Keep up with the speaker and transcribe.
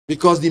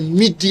because the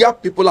media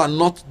people are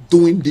not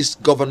doing this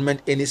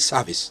government any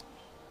service.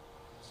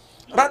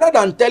 Rather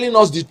than telling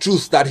us the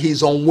truth that he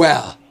is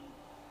unwell,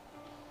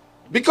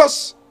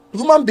 because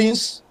human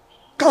beings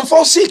can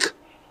fall sick.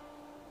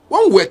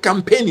 When we were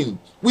campaigning,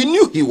 we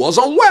knew he was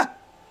unwell.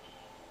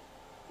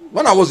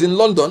 When I was in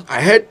London,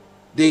 I heard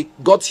they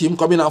got him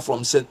coming out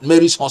from St.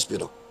 Mary's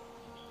Hospital.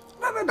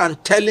 Rather than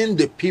telling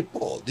the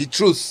people the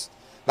truth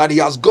that he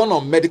has gone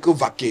on medical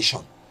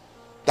vacation,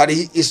 that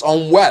he is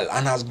unwell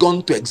and has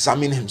gone to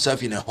examine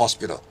himself in a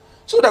hospital,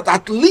 so that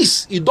at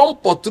least you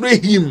don't portray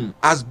him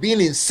as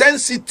being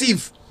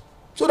insensitive,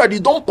 so that you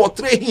don't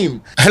portray him.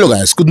 Hello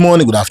guys, good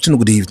morning, good afternoon,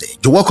 good evening.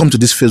 You're welcome to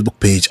this Facebook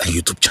page and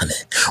YouTube channel.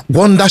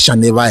 Wonder shall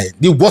never end.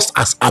 The worst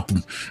has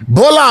happened.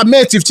 Bola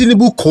Ahmed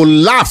Tinubu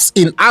collapsed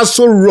in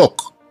Aso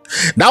Rock.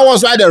 That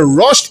was why they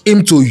rushed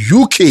him to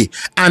UK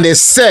and they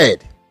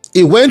said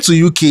he went to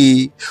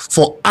UK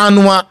for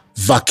annual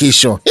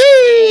vacation.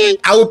 Hey,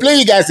 I will play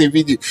you guys a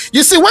video.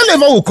 You see,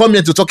 whenever we come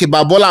here to talk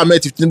about Bola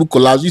Ahmed Tinubu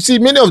collapse, you see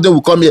many of them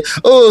will come here,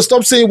 oh,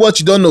 stop saying what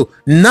you don't know.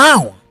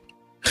 Now,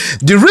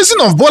 the reason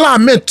of Bola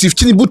Ahmed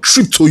Tinubu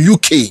trip to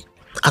UK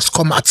has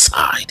come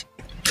outside.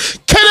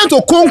 Kenneth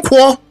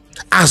Okokwo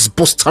has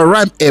Busta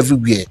Rhyme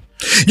everywhere.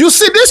 You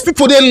see, these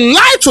people, they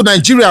lie to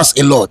Nigerians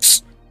a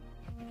lot.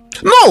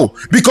 No,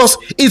 because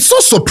it's so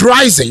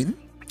surprising.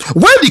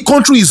 When the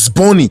country is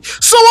burning,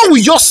 someone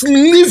will just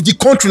leave the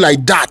country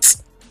like that.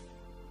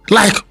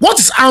 Like, what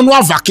is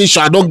annual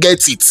vacation? I don't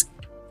get it.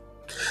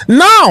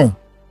 Now,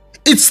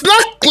 it's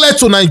not clear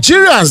to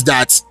Nigerians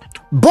that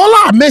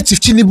Bola Ahmed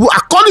Tinubu,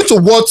 according to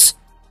what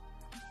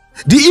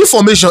the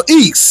information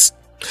is,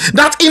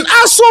 that in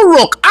Aso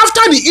Rock,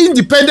 after the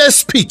independence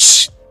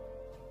speech,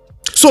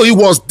 so he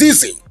was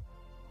dizzy,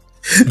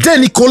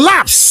 then he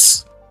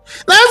collapsed.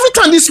 Now, every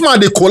time this man,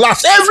 they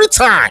collapse, every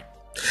time.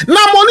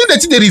 Now, money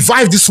that they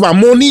revive this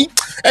man, money.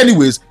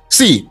 Anyways,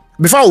 see,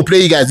 before I will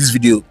play you guys this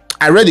video,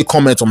 I read a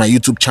comment on my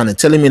YouTube channel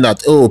telling me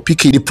that, oh,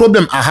 PK, the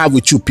problem I have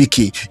with you,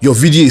 PK, your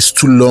video is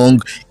too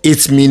long,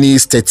 8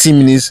 minutes, 13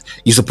 minutes.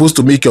 You're supposed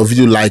to make your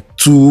video like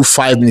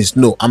 5 minutes.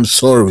 No, I'm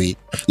sorry.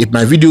 If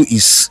my video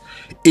is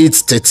 8,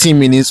 13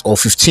 minutes or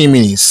 15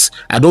 minutes,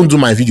 I don't do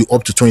my video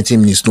up to 20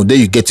 minutes. No, there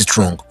you get it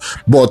wrong.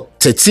 But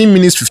 13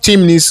 minutes,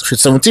 15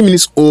 minutes, 17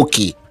 minutes,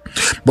 okay.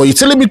 But you're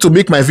telling me to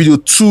make my video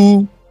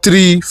 2,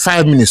 3,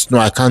 5 minutes. No,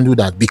 I can't do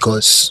that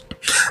because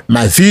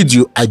my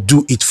video, I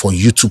do it for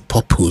YouTube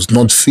purpose,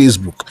 not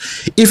Facebook.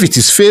 If it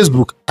is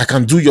Facebook, I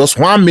can do just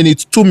 1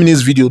 minute, 2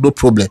 minutes video, no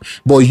problem.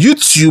 But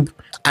YouTube,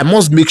 I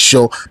must make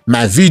sure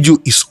my video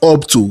is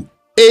up to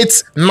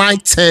 8, 9,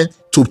 10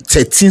 to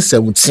 13,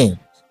 17.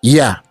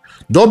 Yeah.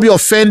 Don't be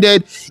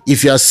offended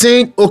if you are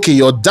saying, okay,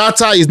 your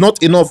data is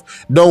not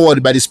enough. Don't worry,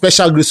 by the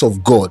special grace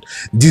of God,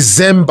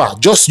 December,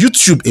 just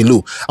YouTube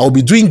alone, I will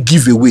be doing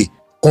giveaway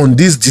on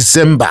this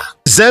December.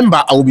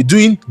 I will be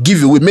doing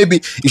giveaway. Maybe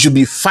it should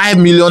be 5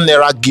 million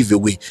naira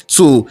giveaway.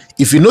 So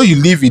if you know you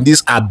live in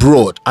this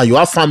abroad and you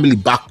have family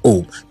back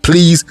home,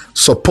 please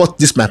support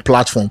this my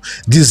platform.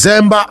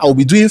 December, I will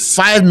be doing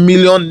 5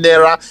 million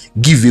naira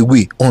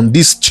giveaway on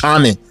this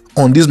channel,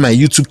 on this my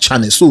YouTube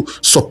channel. So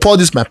support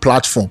this my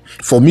platform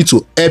for me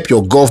to help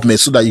your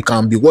government so that you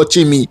can be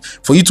watching me,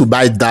 for you to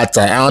buy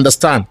data. I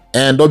understand,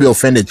 and don't be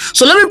offended.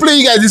 So let me play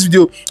you guys this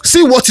video.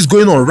 See what is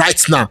going on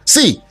right now.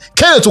 See,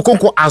 Kenneth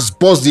Okokwo has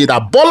buzzed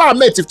that Bola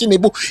Ahmed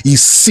Tinubu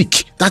is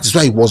sick. That is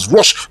why he was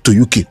rushed to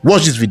UK.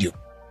 Watch this video.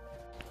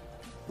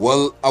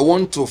 Well, I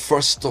want to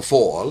first of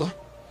all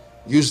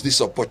use this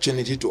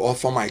opportunity to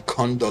offer my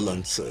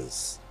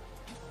condolences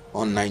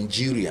on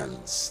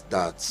Nigerians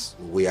that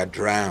we are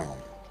drowned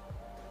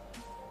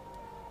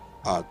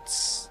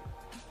at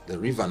the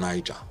River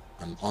Niger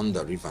and on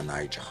the River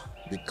Niger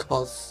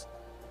because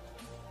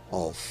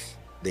of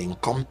the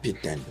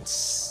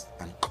incompetence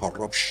and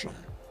corruption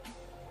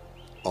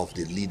of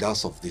the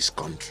leaders of this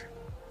country.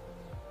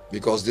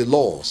 Because the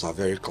laws are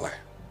very clear.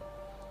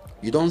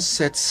 You don't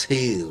set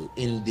sail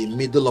in the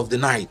middle of the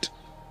night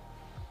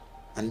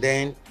and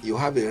then you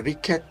have a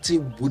rickety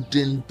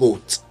wooden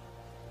boat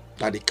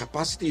that the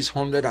capacity is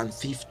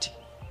 150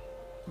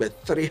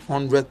 but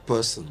 300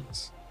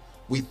 persons.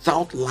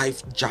 Without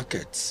life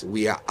jackets,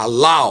 we are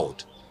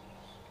allowed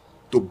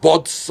to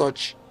board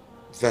such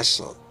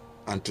vessel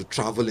and to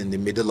travel in the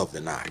middle of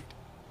the night.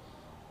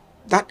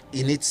 That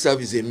in itself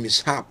is a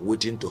mishap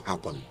waiting to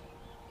happen.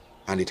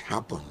 And it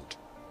happened.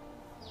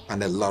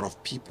 And a lot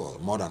of people,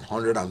 more than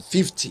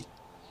 150,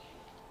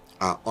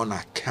 are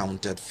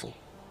unaccounted for.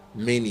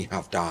 Many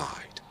have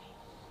died.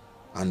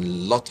 And a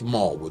lot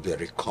more will be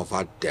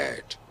recovered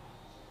dead.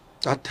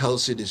 That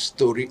tells you the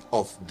story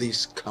of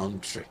this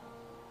country.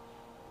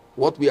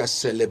 What we are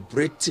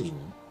celebrating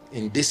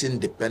in this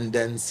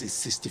independence is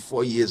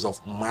 64 years of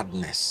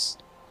madness.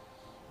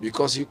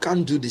 Because you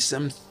can't do the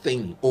same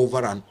thing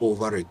over and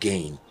over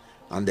again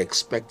and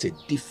expect a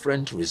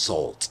different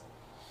result.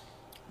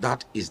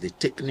 That is the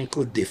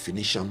technical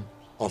definition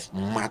of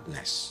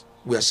madness.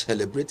 We are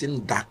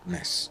celebrating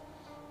darkness.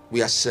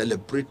 We are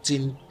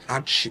celebrating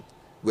hardship.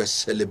 We are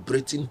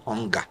celebrating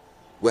hunger.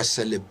 We're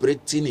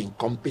celebrating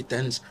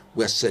incompetence.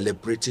 We're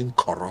celebrating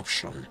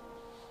corruption.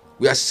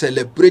 We are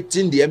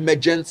celebrating the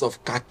emergence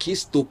of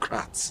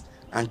kakistocrats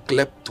and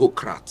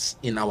kleptocrats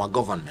in our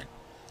government.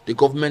 The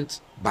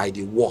government by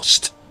the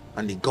worst,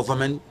 and the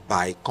government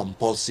by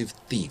compulsive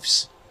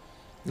thieves.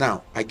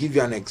 Now, I give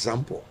you an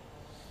example.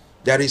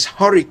 There is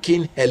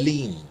Hurricane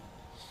Helene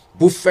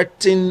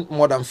buffeting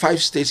more than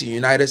 5 states in the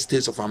United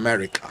States of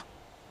America.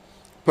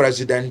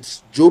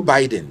 President Joe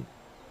Biden,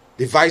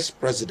 the Vice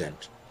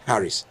President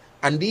Harris,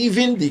 and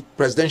even the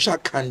presidential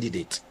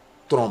candidate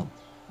Trump,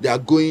 they are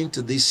going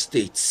to these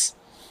states,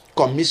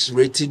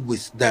 commiserating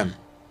with them,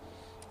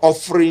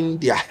 offering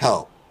their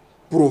help,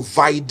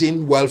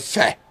 providing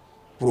welfare,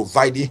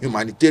 providing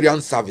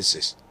humanitarian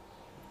services.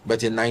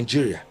 But in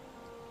Nigeria,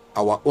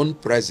 our own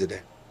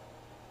president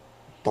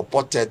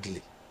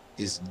purportedly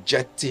is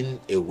jetting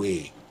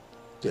away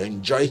to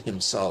enjoy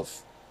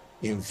himself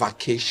in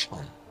vacation.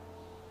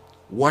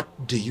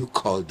 What do you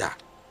call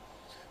that?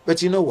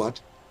 But you know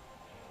what?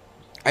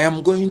 I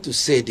am going to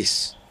say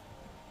this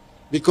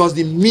because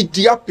the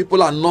media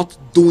people are not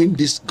doing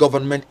this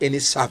government any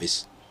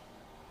service.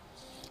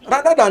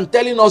 Rather than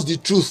telling us the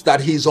truth that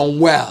he is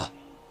unwell,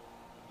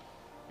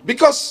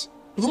 because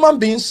human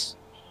beings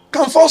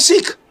can fall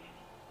sick.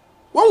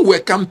 When we were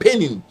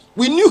campaigning,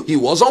 we knew he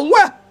was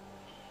unwell.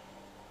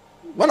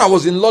 When I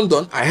was in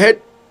London, I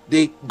heard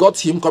they got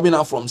him coming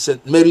out from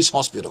St. Mary's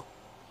Hospital.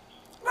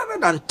 Rather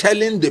than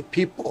telling the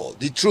people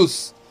the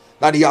truth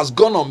that he has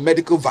gone on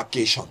medical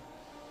vacation,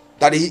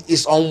 that he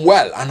is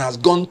unwell and has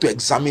gone to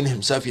examine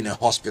himself in a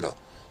hospital,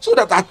 so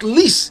that at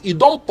least you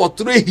don't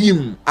portray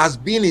him as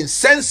being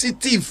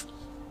insensitive,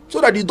 so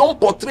that you don't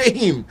portray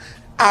him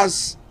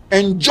as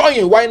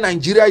enjoying while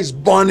Nigeria is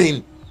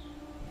burning.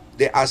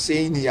 They are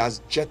saying he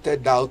has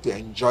jetted out to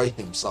enjoy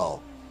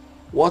himself.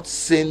 What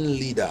sane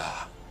leader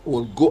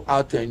will go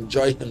out to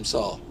enjoy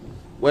himself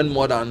when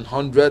more than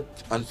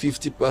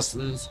 150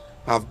 persons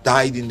have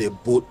died in a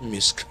boat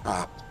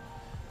mishap?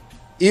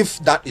 If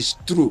that is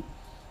true,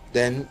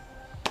 then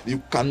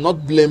you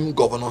cannot blame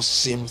Governor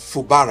Sim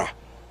Fubara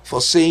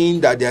for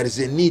saying that there is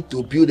a need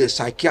to build a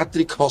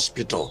psychiatric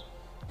hospital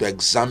to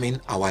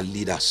examine our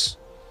leaders,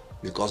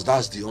 because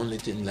that's the only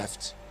thing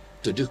left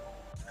to do.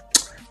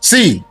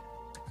 See,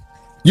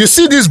 you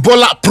see this pro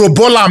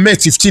Bola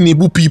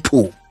Tinubu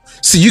people.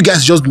 See, you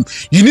guys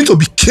you need to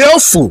be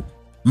careful.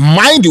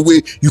 Mind the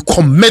way you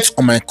comment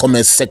on my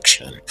comment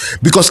section,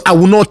 because I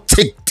will not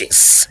take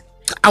this.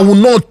 I will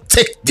not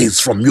take this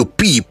from your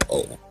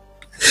people.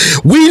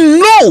 We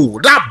know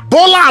that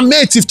Bola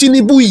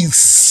Tinubu is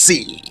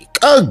sick.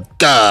 Oh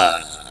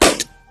God.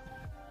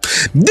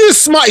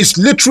 This man is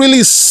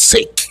literally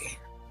sick.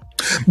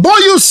 But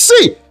you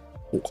see,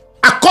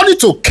 according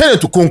to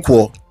Kenneth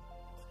Okokwo,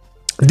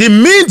 the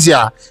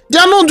media, they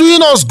are not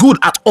doing us good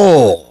at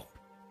all.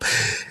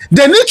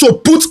 They need to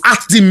put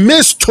at the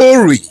main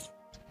story.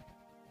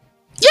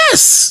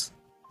 Yes.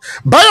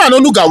 Bayo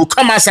Anonuga will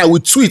come outside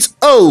with tweet,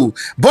 oh,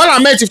 Bola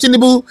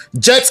Tinubu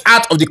jets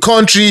out of the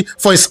country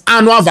for his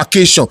annual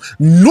vacation,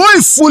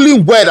 knowing fully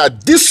well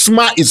that this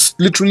man is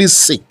literally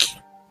sick.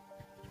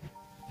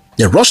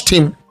 They rushed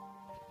him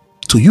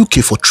to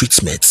UK for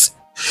treatment.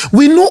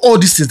 We know all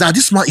this is that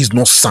this man is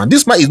not sound.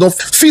 This man is not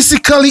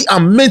physically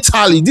and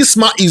mentally. This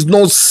man is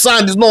not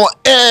sound. Is not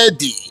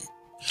healthy.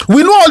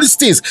 We know all these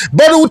things,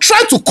 but they will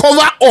try to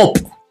cover up.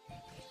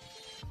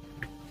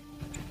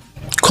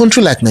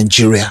 Country like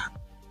Nigeria,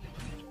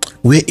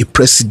 where a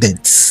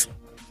president,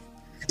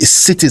 a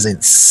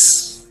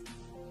citizens,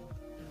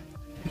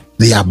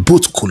 they are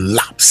both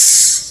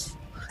collapsed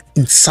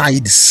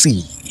inside the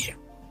sea,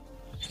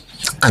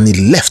 and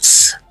he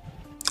left.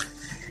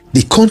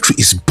 The country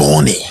is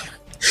burning.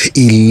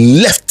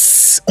 He left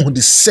on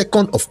the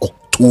 2nd of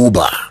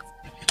October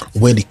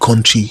when the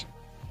country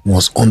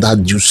was under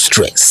due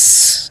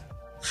stress.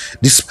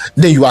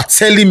 Then you are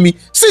telling me,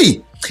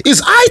 see,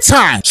 it's high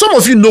time. Some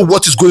of you know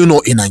what is going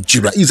on in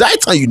Nigeria. It's high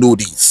time you know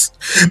this.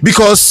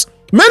 Because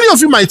many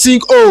of you might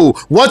think, oh,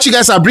 what you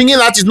guys are bringing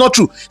out is not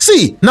true.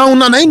 See, now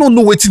I don't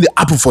know what's in the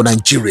apple for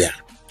Nigeria.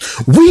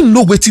 We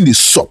know what's in the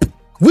soup.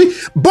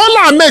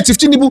 Bola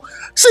Tinubu,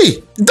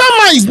 see,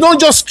 that man is not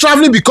just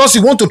traveling because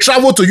he want to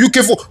travel to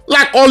UK for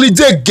like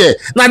holiday.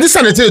 Now this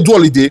time they tell you do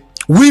holiday,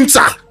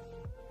 winter,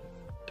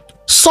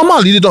 summer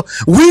holiday,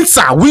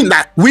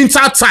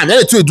 winter time.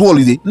 They tell you do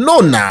holiday.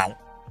 No, now,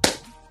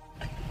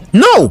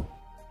 no.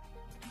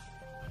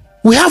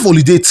 We have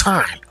holiday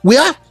time. We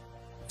have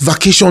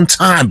vacation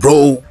time,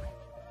 bro.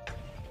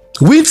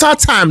 Winter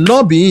time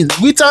not being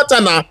winter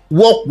time.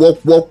 Work.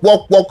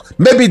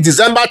 Maybe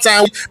December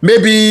time,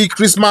 maybe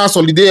Christmas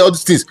holiday, all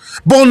these things.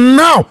 But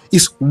now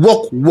it's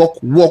work.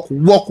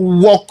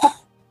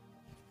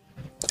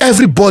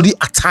 Everybody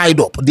are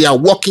tied up. They are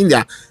working. They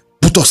are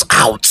put us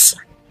out.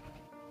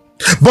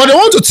 But they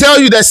want to tell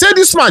you, they say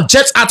this man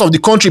jets out of the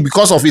country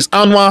because of his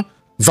annual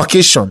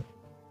vacation.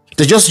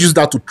 They just use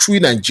that to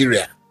treat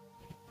Nigeria.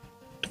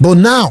 But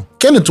now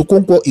Kenneth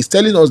Okokwo is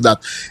telling us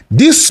that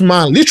this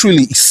man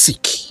literally is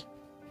sick.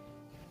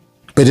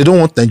 But they don't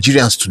want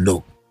Nigerians to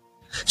know.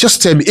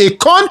 Just tell me, a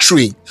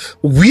country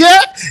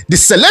where the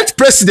select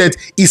president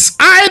is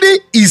hiding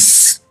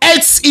his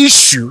health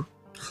issue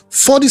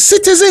for the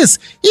citizens.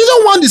 You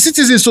don't want the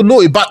citizens to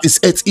know about his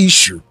health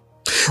issue.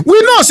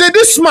 We know, say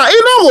this man, he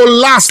not will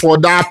last for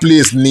that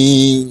place,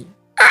 ni.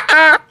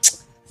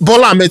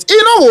 Bola Ahmed, he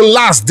not will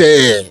last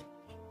there.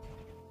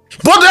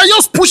 But they're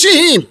just pushing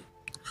him.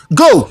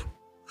 Go.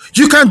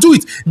 You can do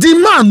it. The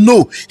man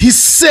know. He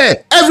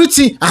said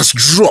everything has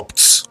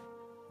dropped.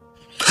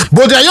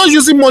 But they are just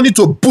using money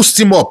to boost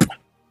him up.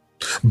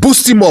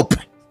 Boost him up.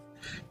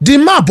 The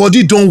man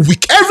body don't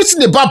weak.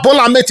 Everything about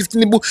Bola Ahmed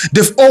Tinubu,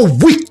 they've all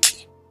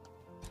weak.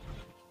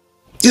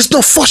 It's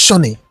not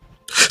functioning.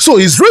 So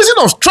his reason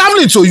of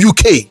traveling to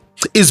UK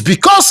is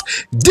because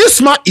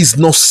this man is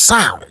not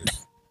sound.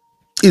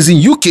 He's in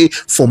UK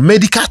for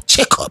medical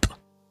checkup.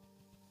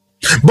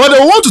 But they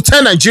want to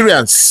tell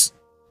Nigerians.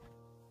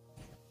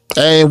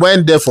 And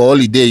went there for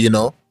holiday, you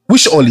know.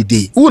 Which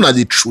holiday? Who are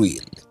the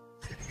trail?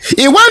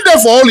 He went there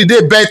for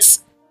holiday, but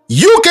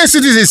UK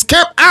citizens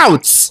came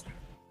out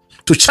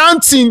to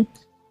chanting,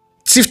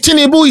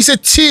 Tinubu is a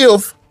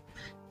thief.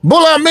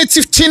 Bola Ahmed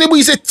Tinubu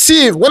is a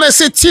thief. When I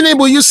say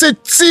Tinubu, you say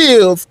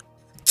thief.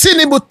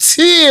 Tinubu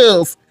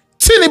thief.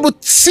 Tinubu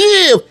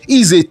thief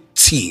is a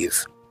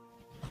thief.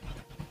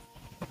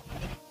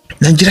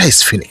 Nigeria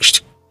is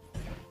finished.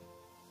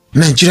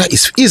 Nigeria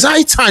is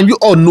high time you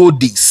all know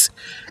this.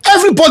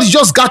 Everybody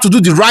just got to do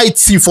the right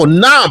thing for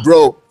now,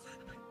 bro.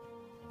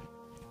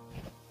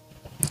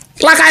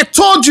 Like I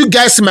told you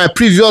guys in my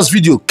previous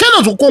video,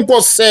 Kenneth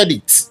Okokwo said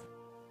it.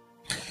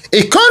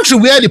 A country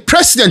where the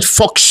president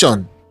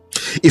function,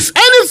 if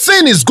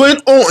anything is going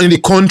on in the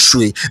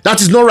country that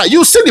is not right,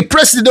 you see the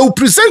president, they will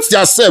present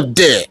themselves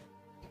there.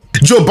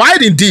 Joe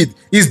Biden did.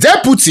 His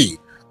deputy,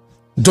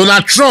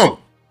 Donald Trump,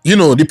 you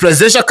know, the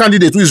presidential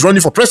candidate who is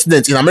running for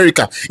president in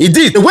America, he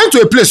did. They went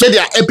to a place where they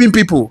are helping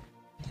people.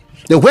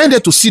 They went there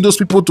to see those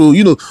people to,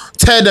 you know,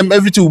 tell them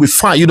everything will be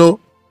fine, you know.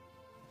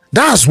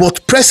 That's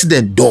what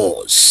president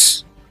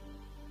does.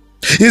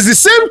 It's the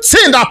same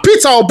thing that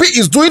Peter Obi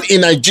is doing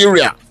in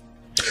Nigeria.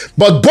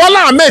 But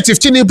Bola Ahmed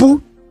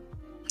Tinubu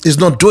is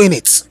not doing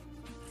it.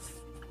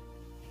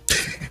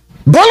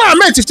 Bola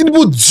Ahmed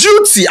Tinubu's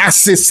duty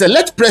as a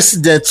select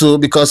president, too,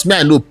 because me,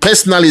 I know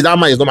personally that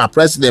man is not my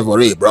president for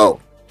real, bro.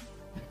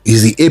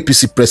 He's the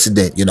APC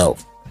president, you know.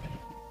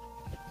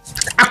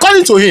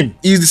 According to him,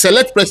 he's the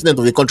select president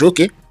of the country,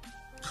 okay?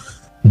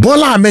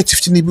 Bola Ahmed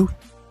Tinubu,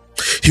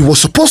 he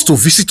was supposed to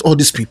visit all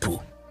these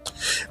people.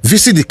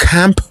 Visit the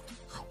camp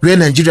where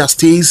Nigeria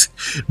stays.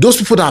 Those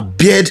people that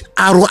buried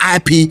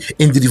RIP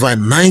in the River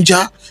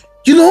Niger.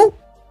 You know,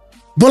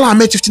 Bola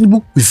Ahmed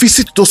Tinubu, we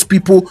visit those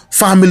people,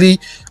 family,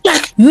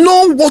 like,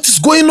 know what is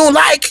going on.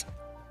 Like,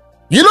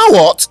 you know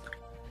what?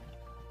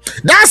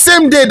 That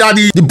same day that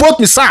the boat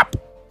mishap,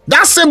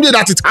 that same day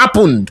that it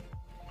happened,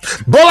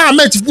 Bola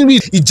Ahmed Tinubu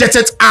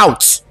ejected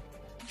out.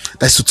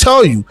 That's to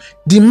tell you,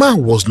 the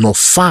man was not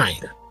fine.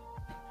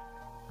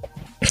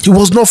 He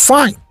was not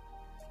fine.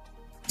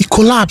 He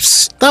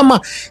collapsed. That man,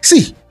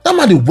 see, that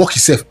man, they work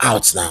himself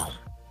out now.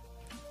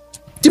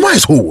 The man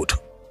is old.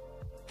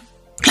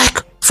 Like,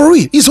 for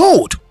real, he's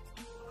old.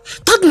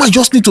 That man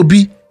just need to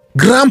be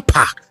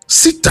grandpa.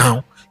 Sit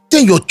down.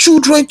 Then your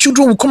children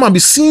will come and be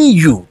seeing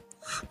you.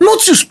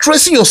 Not you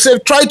stressing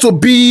yourself, try to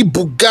be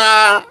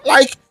buga.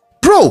 Like,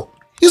 bro,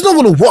 it's not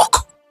going to work.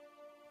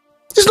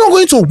 It's not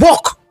going to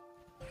work.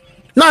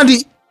 Now,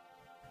 the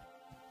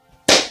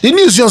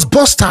news just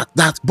burst out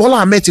that Bola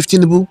Ahmed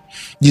Tinubu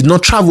did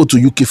not travel to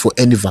UK for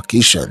any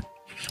vacation.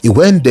 He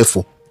went there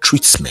for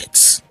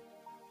treatments.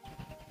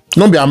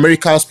 Not be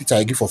American hospital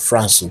again for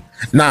France. So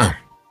now,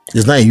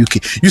 it's not in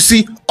UK. You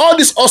see, all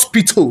these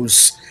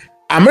hospitals,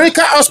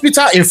 American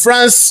hospital in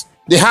France,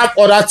 they have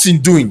other things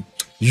doing.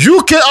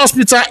 UK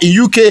hospital in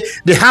UK,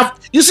 they have,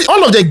 you see,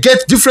 all of them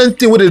get different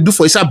things what they do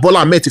for inside Bola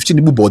Ahmed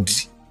Tinubu body.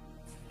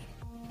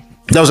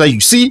 That's why you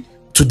see,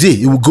 today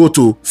he will go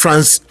to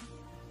France,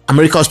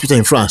 American hospital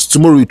in France.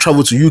 Tomorrow we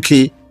travel to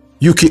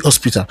UK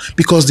hospital,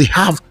 because they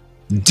have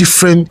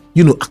different,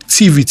 you know,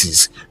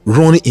 activities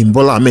running in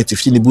Bola Ahmed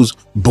Tinubu's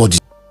body.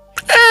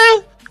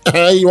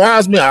 You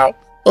ask me how?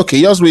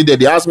 Okay, just wait there.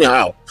 They ask me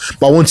how,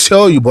 but I won't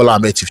tell you, Bola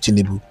Ahmed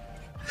Tinubu.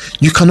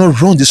 You cannot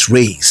run this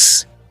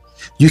race.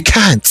 You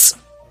can't.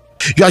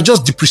 You are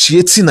just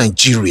depreciating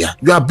Nigeria.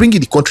 You are bringing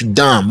the country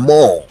down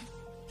more.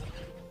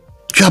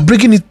 You are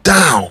bringing it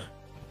down.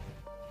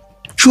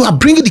 You are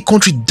bringing the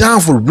country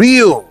down for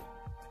real.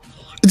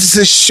 It is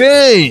a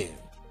shame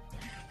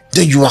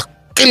that you are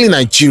killing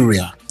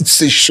Nigeria.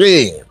 It's a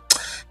shame.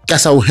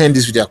 Guys, I will end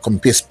this video.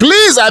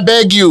 Please, I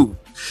beg you,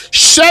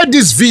 share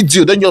this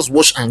video. Don't just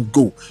watch and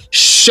go.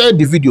 Share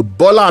the video.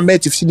 Bola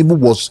Ahmed Tinubu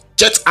was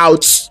jet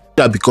out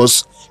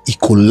because he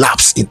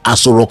collapsed in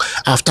Aso Rock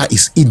after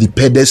his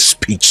independence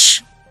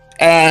speech.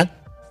 Come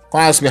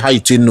ask me how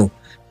you know.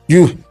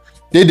 You,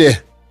 they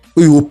there,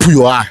 you will pull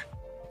your eye.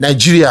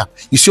 Nigeria,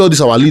 you see all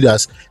these our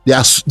leaders, they are,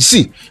 you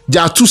see, they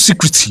are too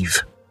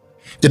secretive.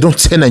 They don't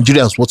tell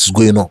Nigerians what is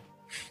going on.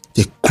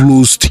 They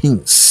close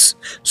things.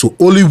 So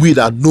only we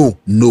that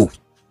know.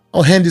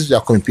 I'll end this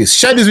video. Comment, please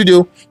share this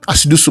video.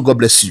 As you do so, God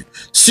bless you.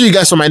 See you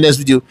guys on my next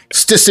video.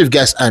 Stay safe,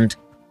 guys, and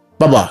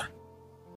bye bye.